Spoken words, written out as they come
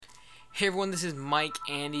Hey everyone, this is Mike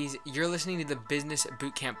Andes. You're listening to the Business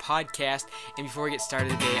Bootcamp podcast. And before we get started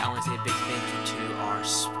today, I want to say a big thank you to our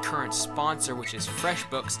current sponsor, which is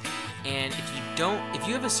FreshBooks. And if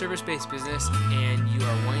you have a service-based business and you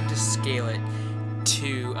are wanting to scale it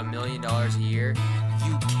to $1 million a year,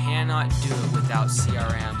 you cannot do it without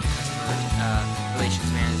CRM, customer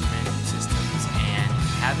relations management systems, and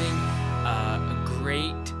having a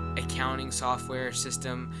great accounting software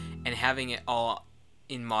system and having it all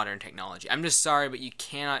in modern technology. I'm just sorry, but you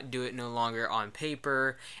cannot do it no longer on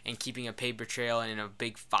paper and keeping a paper trail and in a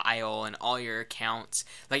big file and all your accounts.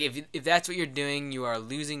 Like if that's what you're doing, you are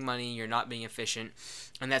losing money, you're not being efficient,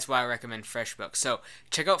 and that's why I recommend FreshBooks. So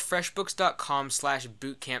check out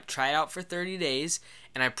freshbooks.com/bootcamp. Try it out for 30 days,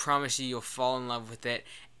 and I promise you'll fall in love with it,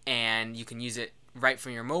 and you can use it right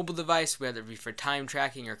from your mobile device, whether it be for time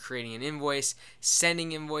tracking or creating an invoice,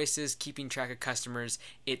 sending invoices, keeping track of customers.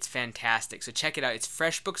 It's fantastic. So check it out. It's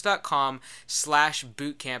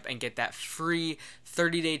freshbooks.com/bootcamp and get that free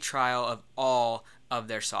 30-day trial of all of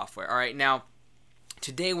their software. All right, now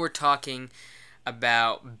today we're talking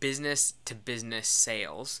about business to business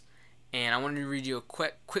sales. And I wanted to read you a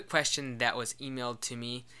quick question that was emailed to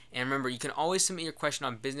me. And remember, you can always submit your question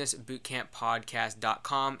on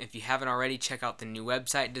businessbootcamppodcast.com. If you haven't already, check out the new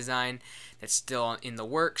website design that's still in the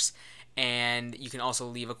works. And you can also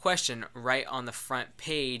leave a question right on the front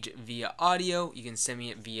page via audio. You can send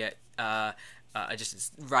me it via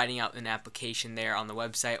just writing out an application there on the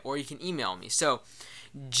website, or you can email me. So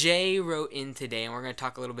Jay wrote in today, and we're going to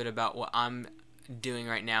talk a little bit about what I'm doing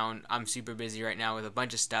right now, and I'm super busy right now with a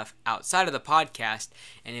bunch of stuff outside of the podcast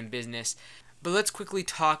and in business. But let's quickly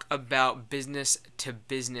talk about business to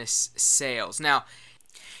business sales. Now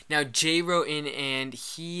Jay wrote in, and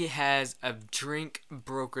he has a drink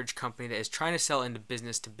brokerage company that is trying to sell to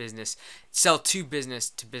business to business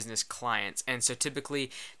clients. And so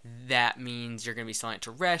typically that means you're going to be selling it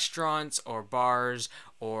to restaurants or bars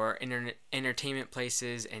or entertainment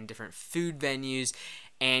places and different food venues.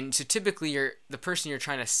 And so typically the person you're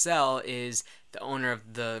trying to sell is the owner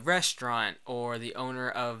of the restaurant or the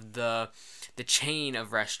owner of the chain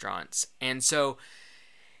of restaurants. And so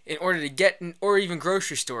in order to get, or even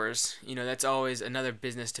grocery stores, that's always another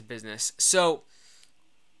business to business. So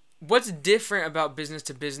what's different about business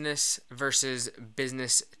to business versus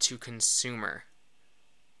business to consumer?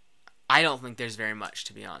 I don't think there's very much,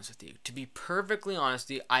 to be honest with you. To be perfectly honest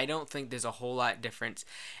with you, I don't think there's a whole lot difference.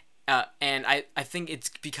 And I think it's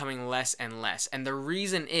becoming less and less. And the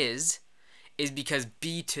reason is because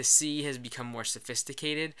B2C has become more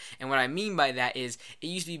sophisticated. And what I mean by that is it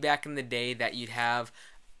used to be back in the day that you'd have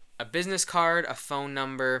a business card, a phone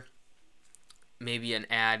number, maybe an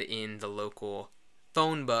ad in the local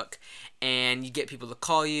phone book, and you get people to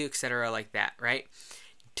call you, etc., like that, right?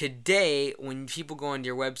 Today, when people go onto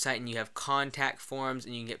your website and you have contact forms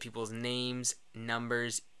and you can get people's names,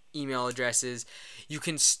 numbers, email addresses, you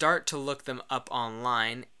can start to look them up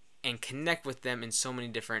online and connect with them in so many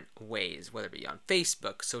different ways, whether it be on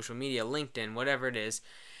Facebook, social media, LinkedIn, whatever it is,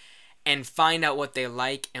 and find out what they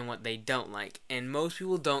like and what they don't like. And most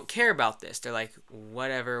people don't care about this. They're like,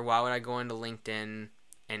 whatever, why would I go into LinkedIn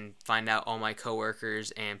and find out all my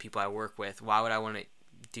coworkers and people I work with? Why would I want to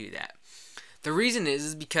do that? The reason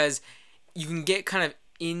is because you can get kind of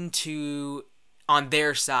into on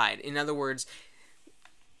their side. In other words,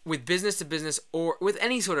 with business to business or with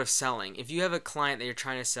any sort of selling, if you have a client that you're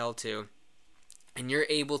trying to sell to and you're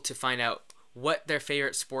able to find out what their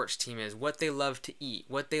favorite sports team is, what they love to eat,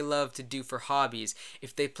 what they love to do for hobbies,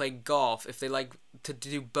 if they play golf, if they like to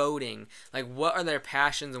do boating, like what are their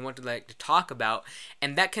passions and what do they like to talk about,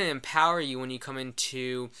 and that can empower you when you come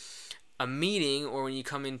into a meeting or when you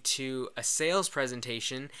come into a sales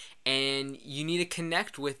presentation and you need to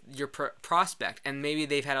connect with your prospect, and maybe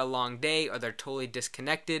they've had a long day or they're totally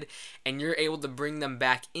disconnected, and you're able to bring them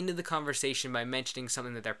back into the conversation by mentioning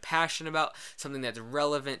something that they're passionate about, something that's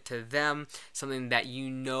relevant to them, something that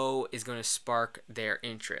is going to spark their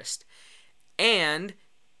interest. And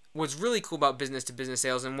what's really cool about business to business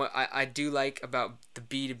sales, and what I do like about the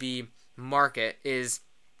B2B market, is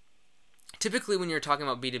typically when you're talking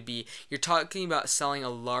about B2B, you're talking about selling a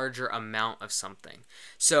larger amount of something.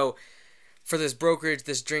 So for this brokerage,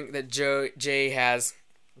 this drink that Jay has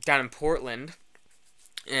down in Portland,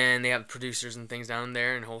 and they have producers and things down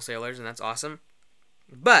there and wholesalers, and that's awesome.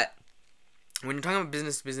 But when you're talking about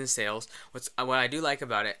business-to-business sales, what I do like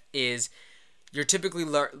about it is you're typically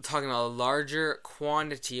talking about a larger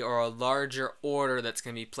quantity or a larger order that's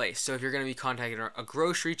going to be placed. So if you're going to be contacting a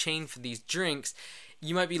grocery chain for these drinks,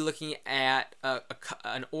 you might be looking at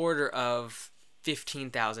an order of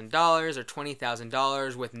 $15,000 or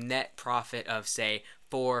 $20,000 with net profit of, say,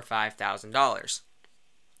 or $5,000.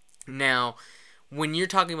 Now, when you're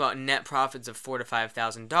talking about net profits of $4,000 to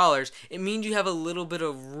 $5,000, it means you have a little bit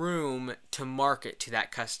of room to market to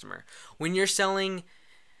that customer. When you're selling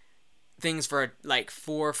things for like $4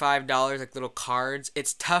 or $5, like little cards,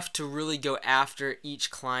 it's tough to really go after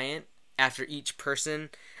each client, after each person,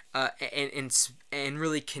 and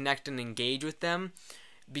really connect and engage with them,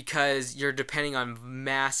 because you're depending on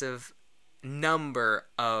massive number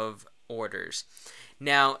of orders.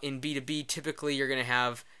 Now, in B2B, typically you're going to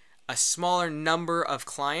have a smaller number of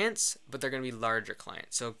clients, but they're going to be larger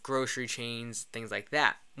clients. So grocery chains, things like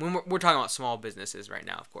that. When we're talking about small businesses right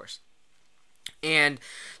now, of course. And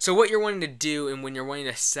so what you're wanting to do, and when you're wanting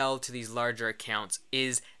to sell to these larger accounts,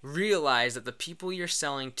 is realize that the people you're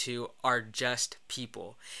selling to are just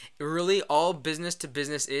people. Really, all business to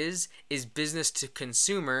business is business to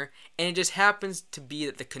consumer, and it just happens to be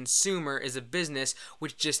that the consumer is a business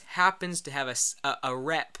which just happens to have a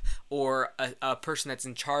rep or a person that's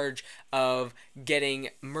in charge of getting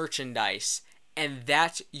merchandise. And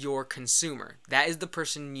that's your consumer. That is the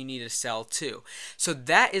person you need to sell to. So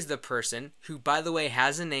that is the person who, by the way,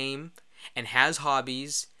 has a name and has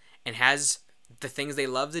hobbies and has the things they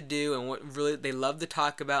love to do and what really they love to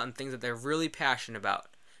talk about and things that they're really passionate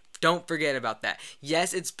about. Don't forget about that.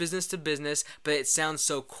 Yes, it's business to business, but it sounds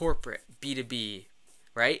so corporate, B2B,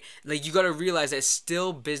 right? Like, you got to realize that it's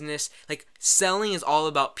still business. Like, selling is all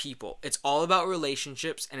about people. It's all about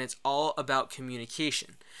relationships, and it's all about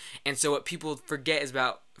communication. And so what people forget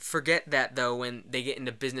that though when they get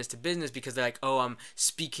into business to business, because they're like, oh, I'm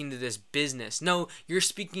speaking to this business. No, you're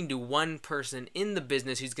speaking to one person in the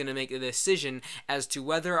business who's going to make a decision as to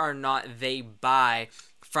whether or not they buy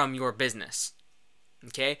from your business.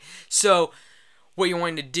 Okay? So what you're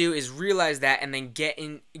wanting to do is realize that, and then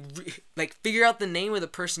figure out the name of the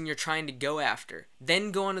person you're trying to go after.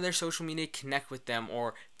 Then go onto their social media, connect with them,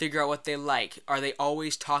 or figure out what they like. Are they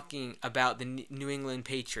always talking about the New England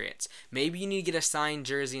Patriots? Maybe you need to get a signed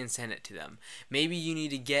jersey and send it to them. Maybe you need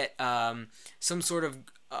to get some sort of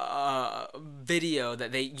video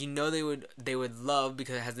that they would love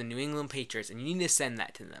because it has the New England Patriots, and you need to send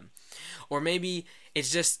that to them. Or maybe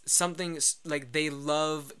it's just something like they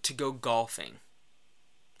love to go golfing.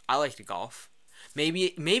 I like to golf.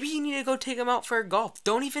 Maybe you need to go take them out for a golf.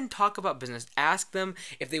 Don't even talk about business. Ask them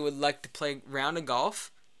if they would like to play a round of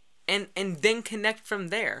golf, and then connect from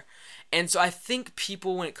there. And so I think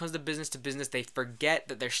people, when it comes to business, they forget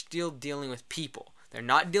that they're still dealing with people. They're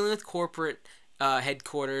not dealing with corporate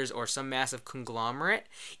headquarters or some massive conglomerate,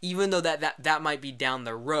 even though that might be down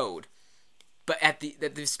the road. But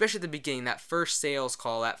especially at the beginning, that first sales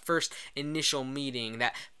call, that first initial meeting,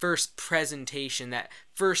 that first presentation, that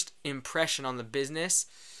first impression on the business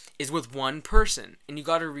is with one person. And you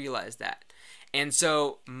got to realize that. And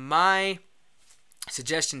so my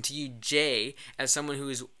suggestion to you, Jay, as someone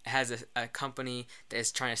who has a company that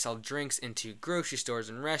is trying to sell drinks into grocery stores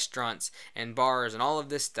and restaurants and bars and all of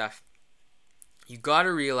this stuff, you got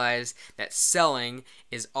to realize that selling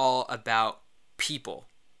is all about people.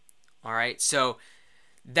 All right, so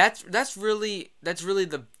that's really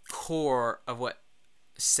the core of what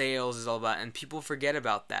sales is all about, and people forget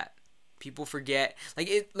about that. People forget,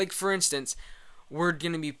 like for instance, we're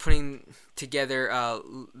gonna be putting together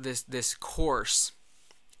this course,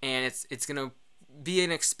 and it's gonna be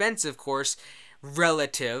an expensive course,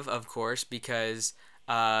 relative, of course, because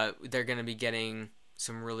they're gonna be getting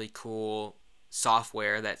some really cool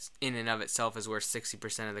software that's in and of itself is worth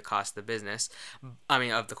 60% of the cost of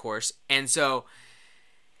the course. And so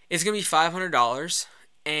it's going to be $500,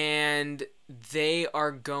 and they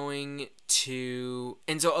are going to,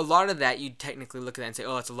 and so a lot of that, you technically look at that and say,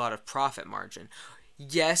 oh, that's a lot of profit margin.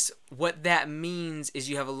 Yes, what that means is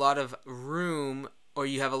you have a lot of room, or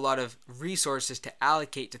you have a lot of resources to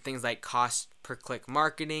allocate to things like cost per click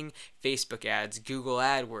marketing, Facebook ads, Google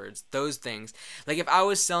AdWords, those things. Like, if I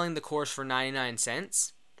was selling the course for 99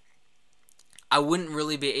 cents, I wouldn't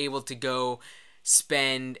really be able to go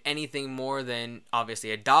spend anything more than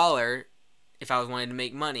obviously $1 if I was wanting to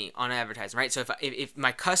make money on advertising, right? So if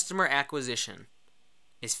my customer acquisition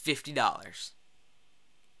is $50,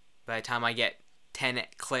 by the time I get 10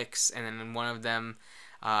 clicks and then one of them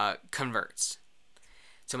converts.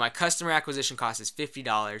 So my customer acquisition cost is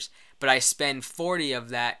 $50, but I spend 40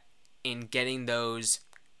 of that in getting those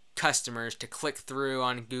customers to click through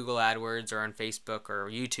on Google AdWords or on Facebook or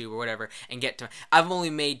YouTube or whatever and get to. I've only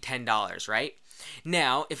made $10, right?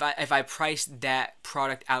 Now, if I price that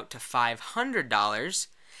product out to $500,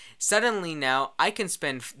 suddenly now I can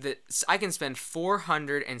spend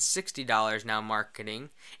 $460 now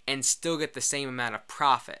marketing and still get the same amount of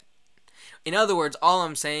profit. In other words, all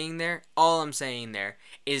I'm saying there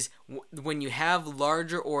is when you have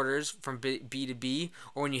larger orders from B2B,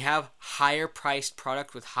 or when you have higher priced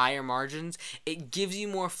product with higher margins, it gives you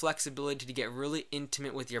more flexibility to get really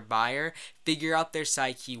intimate with your buyer, figure out their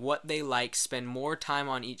psyche, what they like, spend more time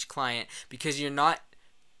on each client, because you're not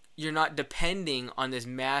depending on this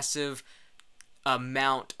massive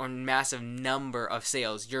amount or massive number of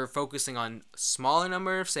sales. You're focusing on smaller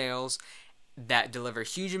number of sales that deliver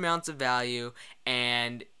huge amounts of value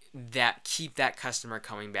and that keep that customer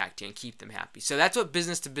coming back to you and keep them happy. So that's what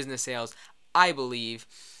business to business sales, I believe,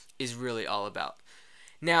 is really all about.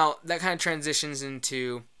 Now, that kind of transitions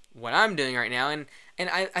into what I'm doing right now, and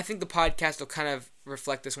I think the podcast will kind of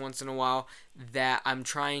reflect this once in a while, that I'm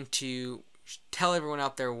trying to tell everyone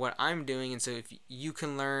out there what I'm doing, and so if you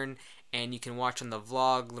can learn and you can watch on the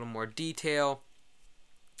vlog a little more detail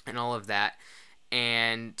and all of that.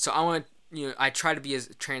 And so I try to be as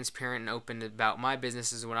transparent and open about my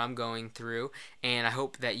business as what I'm going through, and I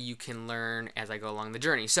hope that you can learn as I go along the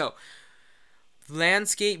journey. So,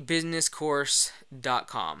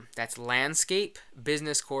 landscapebusinesscourse.com. That's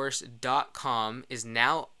landscapebusinesscourse.com is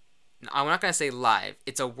now, I'm not going to say live,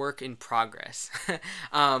 it's a work in progress.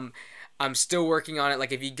 I'm still working on it.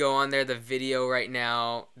 Like, if you go on there, the video right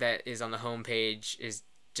now that is on the homepage is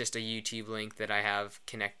just a YouTube link that I have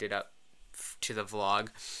connected up to the vlog.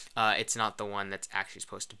 It's not the one that's actually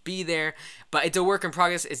supposed to be there, but it's a work in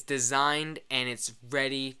progress. It's designed and it's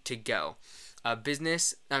ready to go.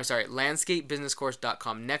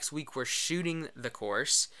 Landscapebusinesscourse.com. Next week we're shooting the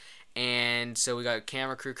course, and so we got a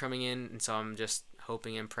camera crew coming in, and so I'm just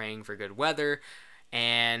hoping and praying for good weather.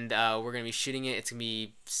 And we're going to be shooting it. It's going to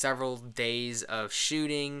be several days of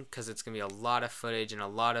shooting because it's going to be a lot of footage and a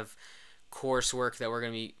lot of coursework that we're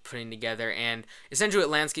going to be putting together. And essentially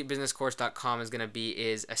what landscapebusinesscourse.com is going to be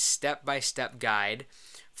is a step-by-step guide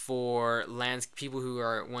for people who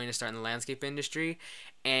are wanting to start in the landscape industry.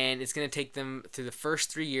 And it's going to take them through the first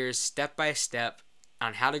 3 years, step-by-step,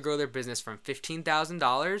 on how to grow their business from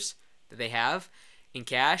 $15,000 that they have in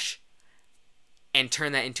cash and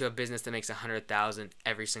turn that into a business that makes $100,000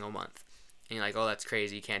 every single month. And you're like, oh, that's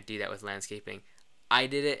crazy. You can't do that with landscaping. I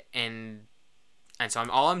did it, and so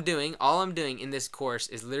all I'm doing in this course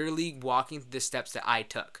is literally walking through the steps that I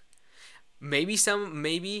took. Maybe someone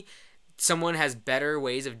has better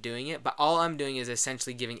ways of doing it, but all I'm doing is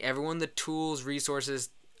essentially giving everyone the tools, resources,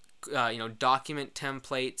 document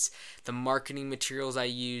templates, the marketing materials I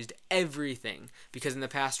used, everything. Because in the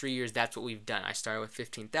past 3 years, that's what we've done. I started with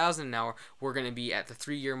 $15,000. Now we're going to be at the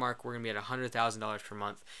 3-year mark. We're going to be at $100,000 per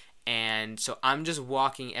month. And so I'm just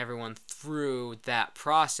walking everyone through that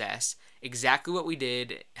process, exactly what we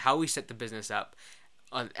did, how we set the business up,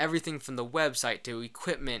 everything from the website to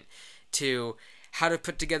equipment to how to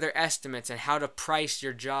put together estimates and how to price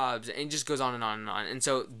your jobs, and it just goes on and on and on. And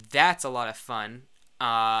so that's a lot of fun.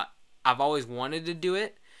 I've always wanted to do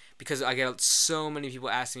it because I get so many people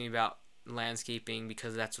asking me about landscaping,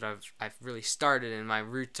 because that's what I've really started, and my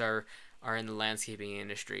roots are in the landscaping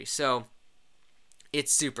industry. So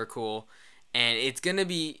it's super cool, and it's gonna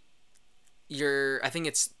be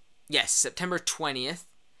September 20th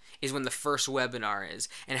is when the first webinar is.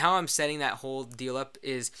 And how I'm setting that whole deal up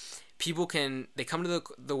is they come to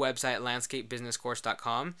the website at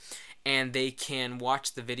landscapebusinesscourse.com, and they can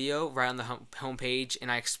watch the video right on the homepage,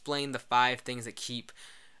 and I explain the 5 things that keep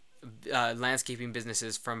landscaping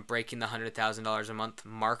businesses from breaking the $100,000 a month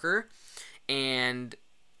marker. And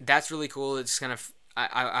that's really cool. It's kind of,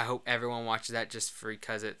 I hope everyone watches that just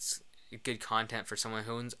because it's good content for someone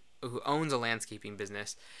who owns a landscaping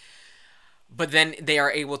business. But then they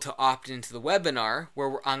are able to opt into the webinar,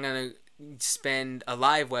 where I'm going to spend a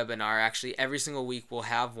live webinar. Actually, every single week we'll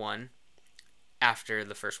have one after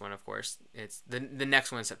the first one, of course. It's the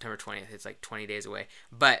next one is September 20th. It's like 20 days away.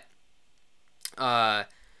 But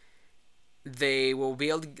they will be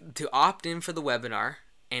able to opt in for the webinar,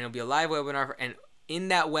 and it'll be a live webinar. And in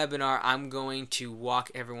that webinar, I'm going to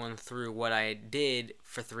walk everyone through what I did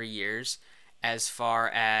for 3 years, as far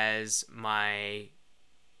as my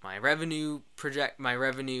revenue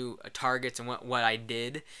targets, and what I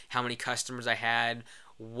did, how many customers I had,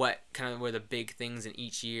 what kind of were the big things in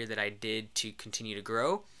each year that I did to continue to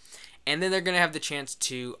grow. And then they're going to have the chance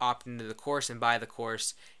to opt into the course and buy the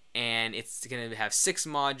course, and it's going to have 6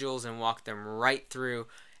 modules and walk them right through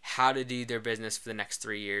how to do their business for the next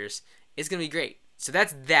 3 years. It's going to be great. So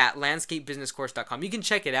that's that, landscapebusinesscourse.com. You can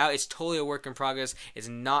check it out. It's totally a work in progress. It's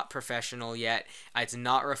not professional yet. It's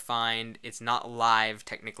not refined. It's not live,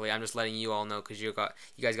 technically. I'm just letting you all know because you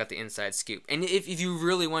guys got the inside scoop. And if you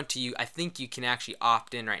really want to, I think you can actually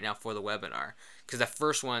opt in right now for the webinar, because the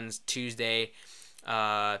first one's Tuesday,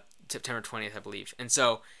 September 20th, I believe. And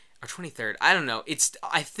so, or 23rd, I don't know.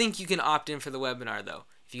 I think you can opt in for the webinar though.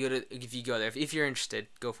 If you go there, if you're interested,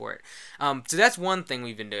 go for it. So that's one thing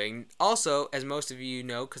we've been doing. Also, as most of you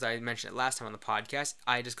know, because I mentioned it last time on the podcast,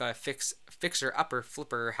 I just got a fixer upper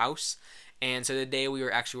flipper house, and so the day we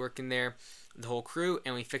were actually working there, the whole crew,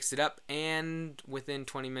 and we fixed it up, and within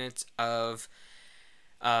 20 minutes of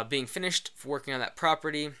being finished working on that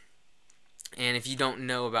property. And if you don't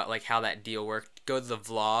know about like how that deal worked, go to the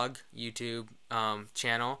vlog YouTube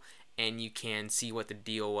channel, and you can see what the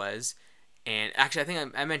deal was. And actually, I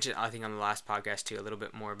think I mentioned on the last podcast too a little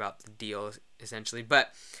bit more about the deal essentially.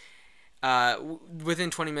 But within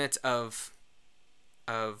 20 minutes of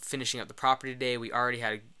finishing up the property today, we already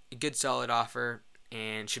had a good solid offer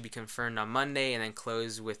and should be confirmed on Monday and then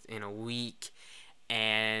close within a week.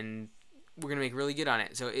 And we're gonna make really good on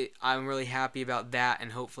it. So I'm really happy about that.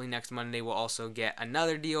 And hopefully next Monday we'll also get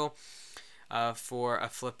another deal for a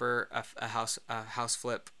flipper, a house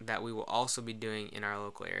flip that we will also be doing in our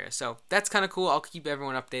local area. So that's kind of cool. I'll keep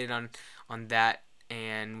everyone updated on that.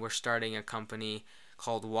 And we're starting a company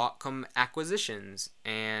called Whatcom Acquisitions,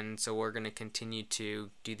 and so we're going to continue to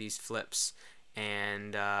do these flips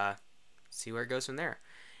and see where it goes from there.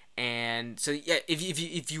 And so yeah,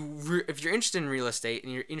 if you're interested in real estate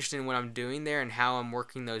and you're interested in what I'm doing there and how I'm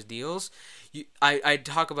working those deals, I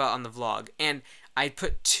talk about on the vlog, and I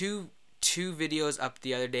put two videos up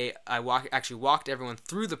the other day. I walked everyone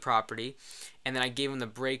through the property, and then I gave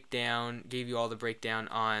you all the breakdown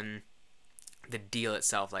on the deal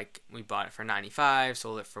itself. Like, we bought it for $95,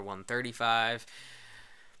 sold it for $135,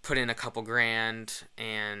 put in a couple grand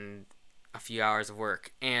and a few hours of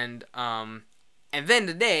work. And then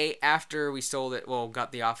today, after we sold it,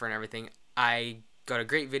 got the offer and everything, I got a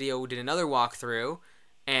great video. We did another walkthrough,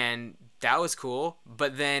 and that was cool.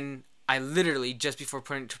 But then I literally, just before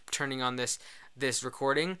turning on this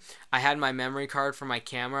recording, I had my memory card for my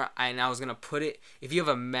camera, and I was going to put it, if you have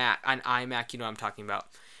an iMac, you know what I'm talking about.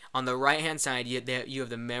 On the right-hand side, you have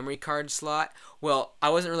the memory card slot. Well, I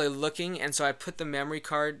wasn't really looking, and so I put the memory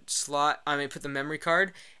card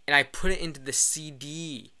and I put it into the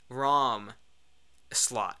CD-ROM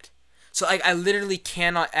slot. So I literally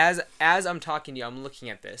cannot, as I'm talking to you, I'm looking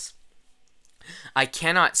at this. I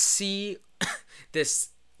cannot see this,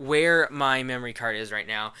 where my memory card is right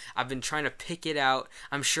now. I've been trying to pick it out.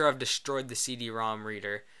 I'm sure I've destroyed the CD-ROM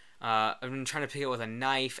reader. I've been trying to pick it with a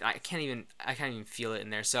knife, and I can't even feel it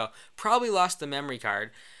in there. So probably lost the memory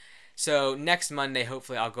card. So next Monday,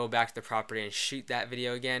 hopefully, I'll go back to the property and shoot that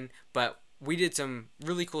video again. But we did some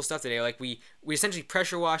really cool stuff today. Like, we essentially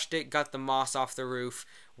pressure washed it, got the moss off the roof.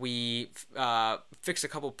 We fixed a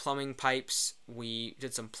couple plumbing pipes. We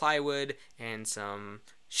did some plywood and some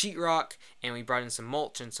sheetrock, and we brought in some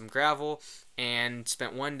mulch and some gravel, and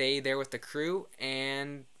spent one day there with the crew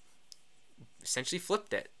and essentially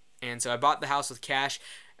flipped it. And so I bought the house with cash.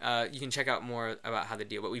 You can check out more about how the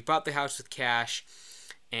deal. But we bought the house with cash,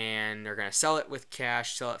 and we're gonna sell it with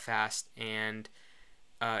cash, sell it fast, and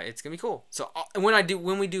it's gonna be cool. So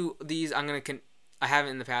when we do these, I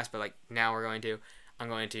haven't in the past, but like now I'm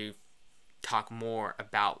going to talk more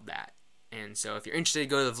about that. And so if you're interested,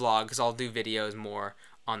 go to the vlog, because I'll do videos more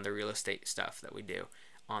on the real estate stuff that we do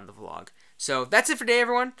on the vlog. So that's it for today,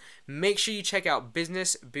 everyone. Make sure you check out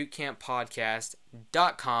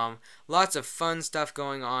businessbootcamppodcast.com. Lots of fun stuff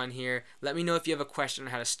going on here. Let me know if you have a question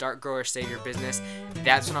on how to start, grow, or save your business.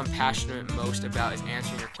 That's what I'm passionate most about, is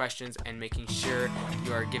answering your questions and making sure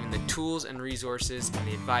you are given the tools and resources and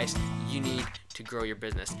the advice you need to grow your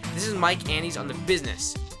business. This is Mike Andes on the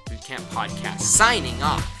Business Bootcamp Podcast, signing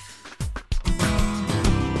off.